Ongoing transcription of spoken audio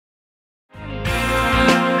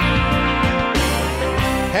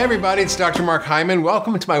Hey everybody, it's Dr. Mark Hyman.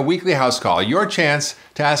 Welcome to my weekly house call, your chance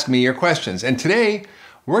to ask me your questions. And today,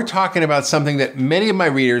 we're talking about something that many of my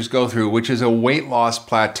readers go through, which is a weight loss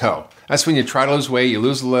plateau. That's when you try to lose weight, you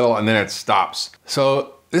lose a little, and then it stops.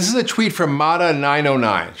 So this is a tweet from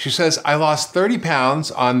Mata909. She says, I lost 30 pounds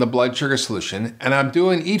on the blood sugar solution, and I'm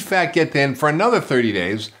doing Eat Fat, Get Thin for another 30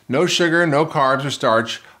 days. No sugar, no carbs or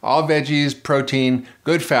starch, all veggies, protein,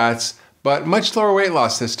 good fats, but much lower weight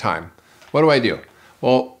loss this time. What do I do?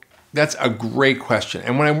 Well, that's a great question.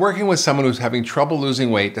 And when I'm working with someone who's having trouble losing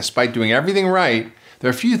weight despite doing everything right, there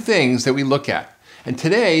are a few things that we look at. And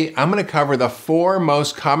today, I'm going to cover the 4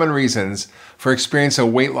 most common reasons for experiencing a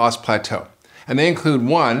weight loss plateau. And they include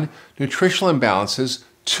 1, nutritional imbalances,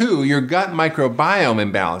 2, your gut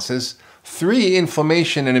microbiome imbalances, 3,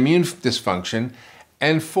 inflammation and immune dysfunction,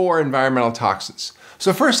 and 4, environmental toxins.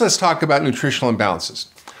 So first, let's talk about nutritional imbalances.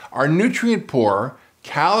 Our nutrient-poor,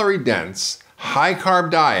 calorie-dense,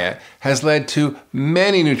 high-carb diet has led to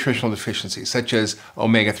many nutritional deficiencies, such as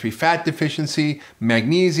omega-3 fat deficiency,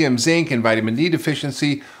 magnesium, zinc, and vitamin D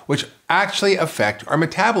deficiency, which actually affect our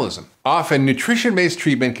metabolism. Often, nutrition-based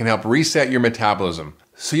treatment can help reset your metabolism.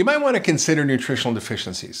 So you might want to consider nutritional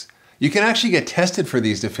deficiencies. You can actually get tested for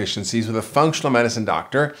these deficiencies with a functional medicine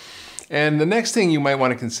doctor. And the next thing you might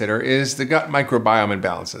want to consider is the gut microbiome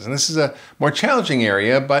imbalances. And this is a more challenging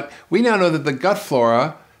area, but we now know that the gut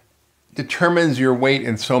flora determines your weight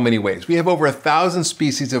in so many ways. We have over 1,000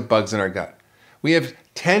 species of bugs in our gut. We have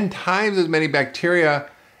 10 times as many bacteria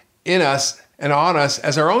in us and on us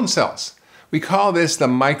as our own cells. We call this the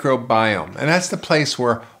microbiome, and that's the place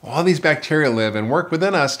where all these bacteria live and work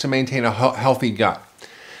within us to maintain a healthy gut.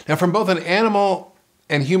 Now, from both an animal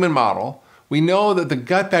and human model, we know that the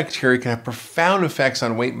gut bacteria can have profound effects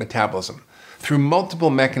on weight metabolism through multiple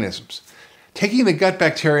mechanisms. Taking the gut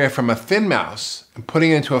bacteria from a thin mouse and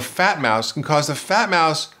putting it into a fat mouse can cause the fat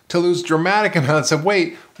mouse to lose dramatic amounts of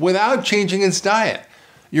weight without changing its diet.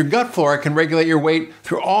 Your gut flora can regulate your weight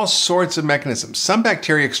through all sorts of mechanisms. Some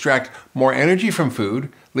bacteria extract more energy from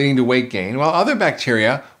food, leading to weight gain, while other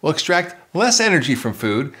bacteria will extract less energy from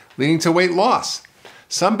food, leading to weight loss.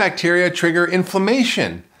 Some bacteria trigger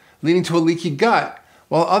inflammation, leading to a leaky gut,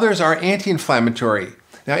 while others are anti-inflammatory.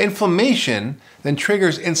 Now, inflammation then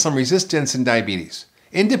triggers insulin resistance and diabetes,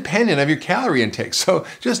 independent of your calorie intake. So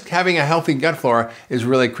just having a healthy gut flora is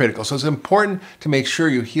really critical. So it's important to make sure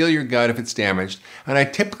you heal your gut if it's damaged. And I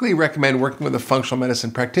typically recommend working with a functional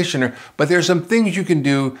medicine practitioner, but there's some things you can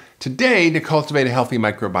do today to cultivate a healthy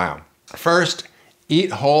microbiome. First,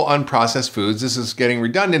 eat whole unprocessed foods. This is getting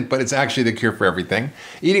redundant, but it's actually the cure for everything.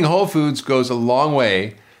 Eating whole foods goes a long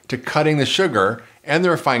way to cutting the sugar and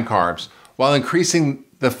the refined carbs while increasing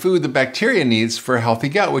the food the bacteria needs for a healthy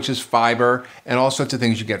gut, which is fiber and all sorts of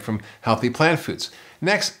things you get from healthy plant foods.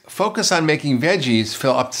 Next, focus on making veggies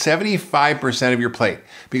fill up 75% of your plate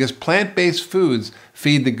because plant-based foods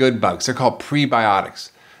feed the good bugs. They're called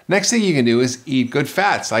prebiotics. Next thing you can do is eat good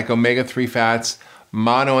fats like omega-3 fats,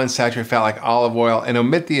 monounsaturated fat like olive oil, and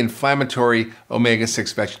omit the inflammatory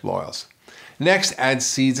omega-6 vegetable oils. Next, add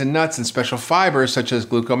seeds and nuts and special fibers such as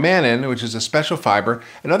glucomannan, which is a special fiber,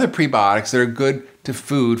 and other prebiotics that are good to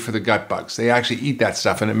food for the gut bugs. They actually eat that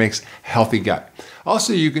stuff and it makes a healthy gut.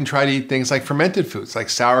 Also, you can try to eat things like fermented foods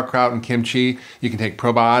like sauerkraut and kimchi. You can take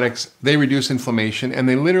probiotics. They reduce inflammation and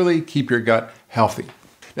they literally keep your gut healthy.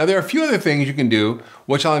 Now, there are a few other things you can do,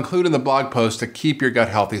 which I'll include in the blog post to keep your gut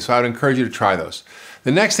healthy, so I would encourage you to try those.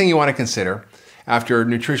 The next thing you want to consider after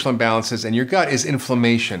nutritional imbalances in your gut is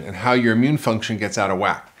inflammation and how your immune function gets out of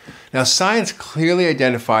whack. Now, science clearly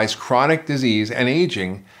identifies chronic disease and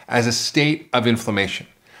aging as a state of inflammation.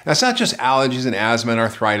 Now, it's not just allergies and asthma and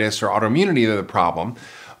arthritis or autoimmunity that are the problem.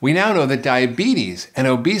 We now know that diabetes and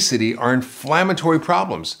obesity are inflammatory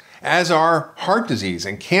problems, as are heart disease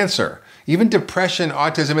and cancer. Even depression,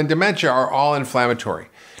 autism, and dementia are all inflammatory.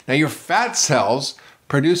 Now, your fat cells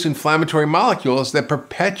produce inflammatory molecules that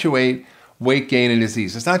perpetuate weight gain and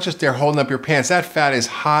disease. It's not just they're holding up your pants. That fat is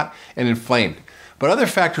hot and inflamed. But other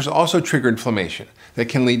factors also trigger inflammation that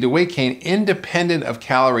can lead to weight gain independent of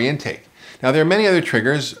calorie intake. Now, there are many other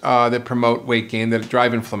triggers that promote weight gain that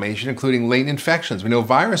drive inflammation, including latent infections. We know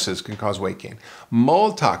viruses can cause weight gain.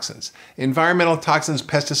 Mold toxins, environmental toxins,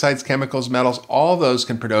 pesticides, chemicals, metals, all those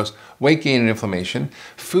can produce weight gain and inflammation.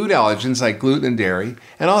 Food allergens like gluten and dairy,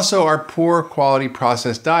 and also our poor quality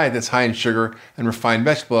processed diet that's high in sugar and refined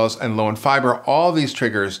vegetable oils and low in fiber. All these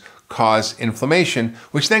triggers cause inflammation,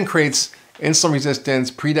 which then creates insulin resistance,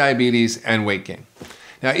 prediabetes, and weight gain.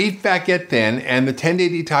 Now, Eat Fat, Get Thin and the 10-Day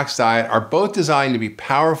Detox Diet are both designed to be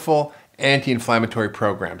powerful anti-inflammatory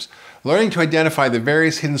programs. Learning to identify the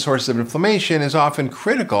various hidden sources of inflammation is often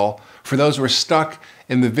critical for those who are stuck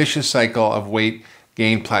in the vicious cycle of weight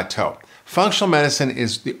gain plateau. Functional medicine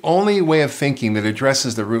is the only way of thinking that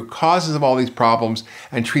addresses the root causes of all these problems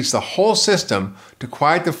and treats the whole system to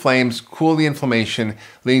quiet the flames, cool the inflammation,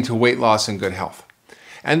 leading to weight loss and good health.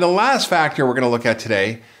 And the last factor we're going to look at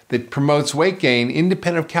today that promotes weight gain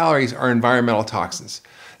independent of calories are environmental toxins.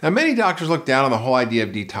 Now, many doctors look down on the whole idea of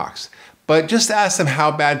detox, but just ask them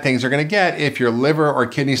how bad things are going to get if your liver or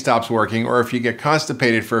kidney stops working or if you get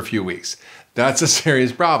constipated for a few weeks. That's a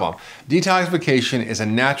serious problem. Detoxification is a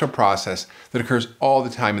natural process that occurs all the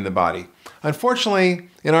time in the body. Unfortunately,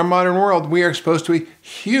 in our modern world, we are exposed to a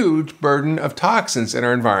huge burden of toxins in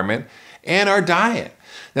our environment and our diet.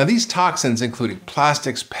 Now, these toxins include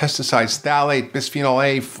plastics, pesticides, phthalate, bisphenol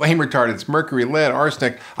A, flame retardants, mercury, lead,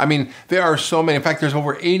 arsenic. I mean, there are so many. In fact, there's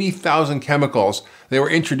over 80,000 chemicals that were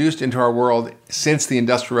introduced into our world since the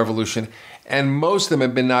Industrial Revolution, and most of them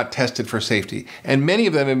have been not tested for safety. And many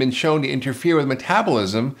of them have been shown to interfere with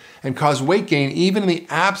metabolism and cause weight gain even in the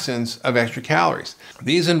absence of extra calories.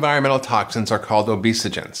 These environmental toxins are called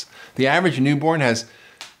obesogens. The average newborn has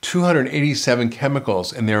 287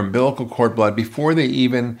 chemicals in their umbilical cord blood before they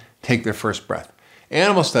even take their first breath.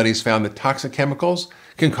 Animal studies found that toxic chemicals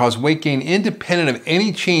can cause weight gain independent of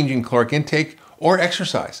any change in caloric intake or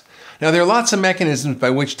exercise. Now, there are lots of mechanisms by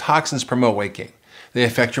which toxins promote weight gain. They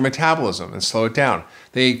affect your metabolism and slow it down.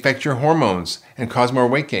 They affect your hormones and cause more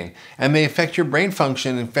weight gain. And they affect your brain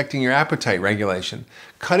function, affecting your appetite regulation.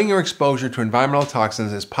 Cutting your exposure to environmental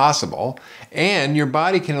toxins is possible, and your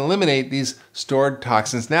body can eliminate these stored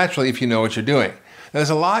toxins naturally if you know what you're doing. Now, there's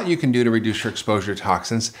a lot you can do to reduce your exposure to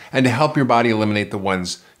toxins and to help your body eliminate the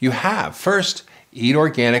ones you have. First, eat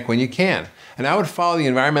organic when you can. And I would follow the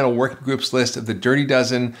Environmental Working Group's list of the Dirty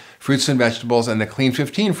Dozen fruits and vegetables and the Clean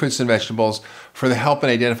 15 fruits and vegetables for the help in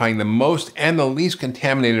identifying the most and the least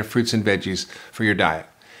contaminated fruits and veggies for your diet.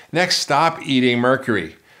 Next, stop eating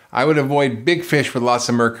mercury. I would avoid big fish with lots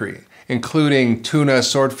of mercury, including tuna,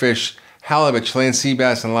 swordfish, halibut, Chilean sea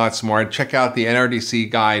bass, and lots more. And check out the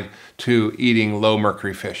NRDC guide to eating low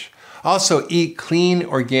mercury fish. Also, eat clean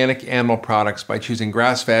organic animal products by choosing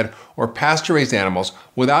grass-fed or pasture-raised animals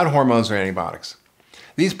without hormones or antibiotics.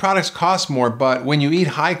 These products cost more, but when you eat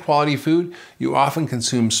high-quality food, you often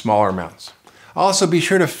consume smaller amounts. Also, be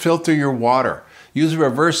sure to filter your water. Use a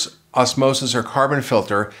reverse osmosis or carbon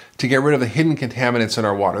filter to get rid of the hidden contaminants in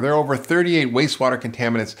our water. There are over 38 wastewater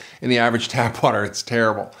contaminants in the average tap water. It's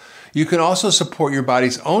terrible. You can also support your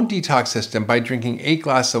body's own detox system by drinking 8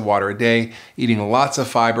 glasses of water a day, eating lots of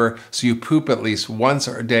fiber so you poop at least once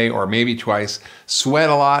a day or maybe twice, sweat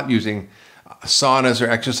a lot using saunas or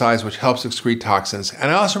exercise, which helps excrete toxins.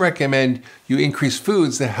 And I also recommend you increase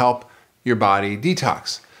foods that help your body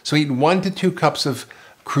detox. So eat 1 to 2 cups of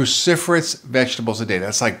cruciferous vegetables a day.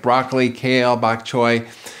 That's like broccoli, kale, bok choy,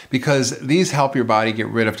 because these help your body get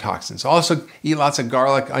rid of toxins. Also, eat lots of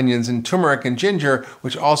garlic, onions, and turmeric and ginger,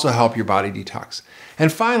 which also help your body detox.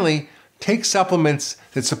 And finally, take supplements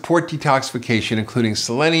that support detoxification, including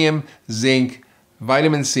selenium, zinc,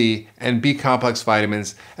 vitamin C, and B-complex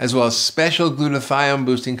vitamins, as well as special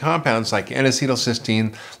glutathione-boosting compounds like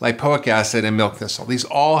N-acetylcysteine, lipoic acid, and milk thistle. These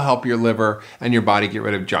all help your liver and your body get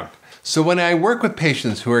rid of junk. So when I work with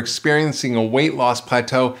patients who are experiencing a weight loss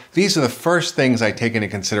plateau, these are the first things I take into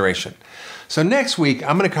consideration. So next week,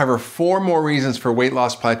 I'm going to cover 4 more reasons for weight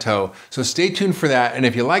loss plateau. So stay tuned for that. And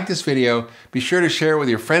if you like this video, be sure to share it with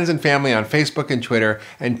your friends and family on Facebook and Twitter,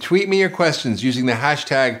 and tweet me your questions using the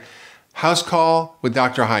hashtag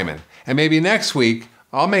HouseCallWithDrHyman. And maybe next week,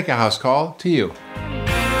 I'll make a house call to you.